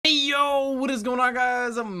Yo, what is going on,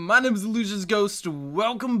 guys? My name is Illusions Ghost.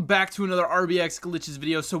 Welcome back to another RBX Glitches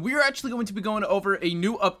video. So we are actually going to be going over a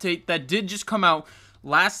new update that did just come out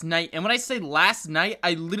last night. And when I say last night,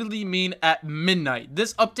 I literally mean at midnight.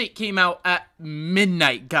 This update came out at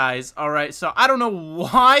midnight, guys. Alright, so I don't know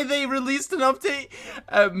why they released an update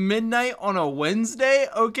at midnight on a Wednesday,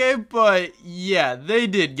 okay? But yeah, they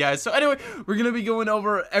did, guys. So anyway, we're gonna be going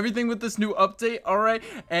over everything with this new update, alright?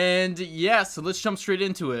 And yeah, so let's jump straight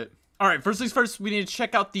into it. Alright, first things first, we need to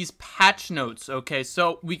check out these patch notes, okay?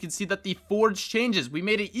 So, we can see that the Forge changes. We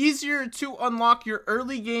made it easier to unlock your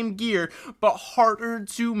early game gear, but harder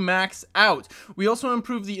to max out. We also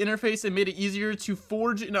improved the interface and made it easier to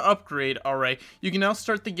forge and upgrade, alright? You can now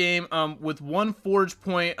start the game with one Forge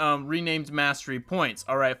point renamed Mastery Points,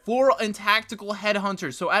 alright? Floral and Tactical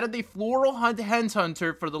Headhunter. So, added the Floral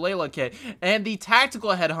Headhunter for the Layla kit, and the Tactical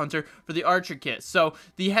Headhunter for the Archer kit. So,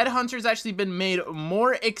 the Headhunter's actually been made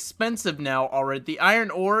more expensive now. Alright, the iron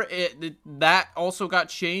ore, that also got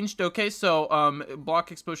changed. Okay, so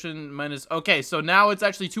block explosion minus, okay, so now it's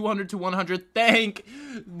actually 200 to 100. Thank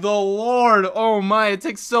the Lord. Oh my, it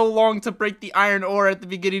takes so long to break the iron ore at the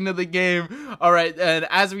beginning of the game. Alright, and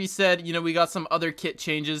as we said, you know, we got some other kit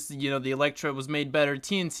changes. You know, the Electra was made better,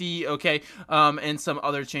 TNT, okay, and some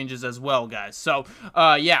other changes as well, guys. So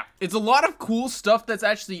yeah, it's a lot of cool stuff that's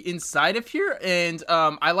actually inside of here, and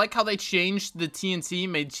I like how they changed the TNT,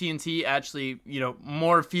 made TNT actually, you know,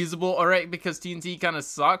 more feasible, alright, because TNT kind of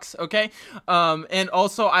sucks, okay? And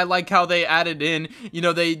also, I like how they added in, you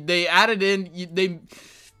know, they added in,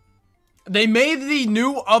 they made the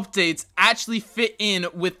new updates actually fit in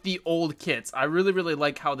with the old kits. I really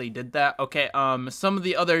like how they did that. Okay, some of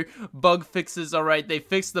the other bug fixes, alright, they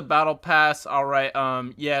fixed the battle pass, alright,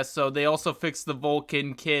 yeah, so they also fixed the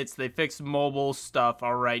Vulcan kits, they fixed mobile stuff,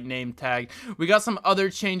 alright, name tag. We got some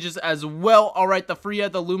other changes as well, alright, the Freya,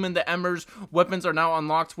 the Lumen, the Embers weapons are now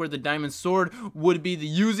unlocked where the Diamond Sword would be. The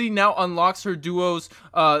Yuzi now unlocks her duos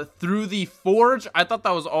through the Forge. I thought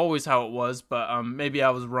that was always how it was, but maybe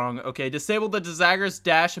I was wrong. Okay, disable the Zagreus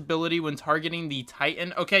dash ability when targeting the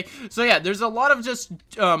Titan. Okay, so yeah, there's a lot of just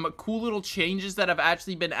cool little changes that have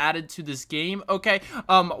actually been added to this game. Okay,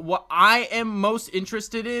 what I am most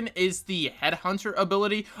interested in is the Headhunter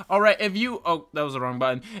ability. Alright, if you, oh, that was the wrong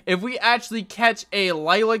button. If we actually catch a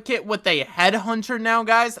Lila kit with a Headhunter now,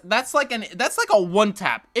 guys, that's like a one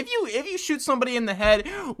tap. If you shoot somebody in the head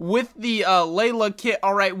with the Layla kit,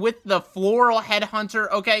 alright, with the Floral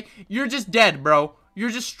Headhunter, okay, you're just dead, bro. You're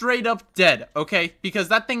just straight up dead, okay? Because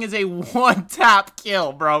that thing is a one-tap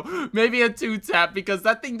kill, bro. Maybe a two-tap, because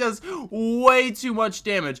that thing does way too much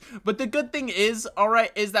damage. But the good thing is,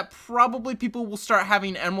 alright, is that probably people will start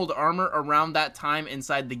having emerald armor around that time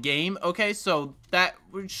inside the game, okay? So that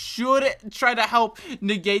should try to help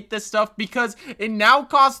negate this stuff, because it now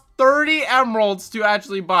costs 30 emeralds to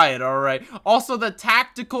actually buy it, alright? Also, the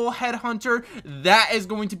Tactical Headhunter, that is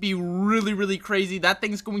going to be really crazy. That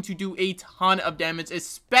thing's going to do a ton of damage,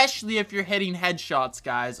 especially if you're hitting headshots,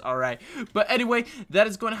 guys, alright? But anyway, that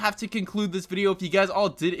is going to have to conclude this video. If you guys all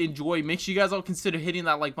did enjoy, make sure you guys all consider hitting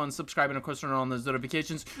that like button, subscribing, and of course turn on those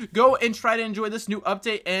notifications. Go and try to enjoy this new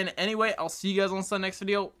update, and anyway, I'll see you guys on the next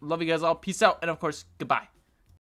video. Love you guys all. Peace out, and of course, goodbye.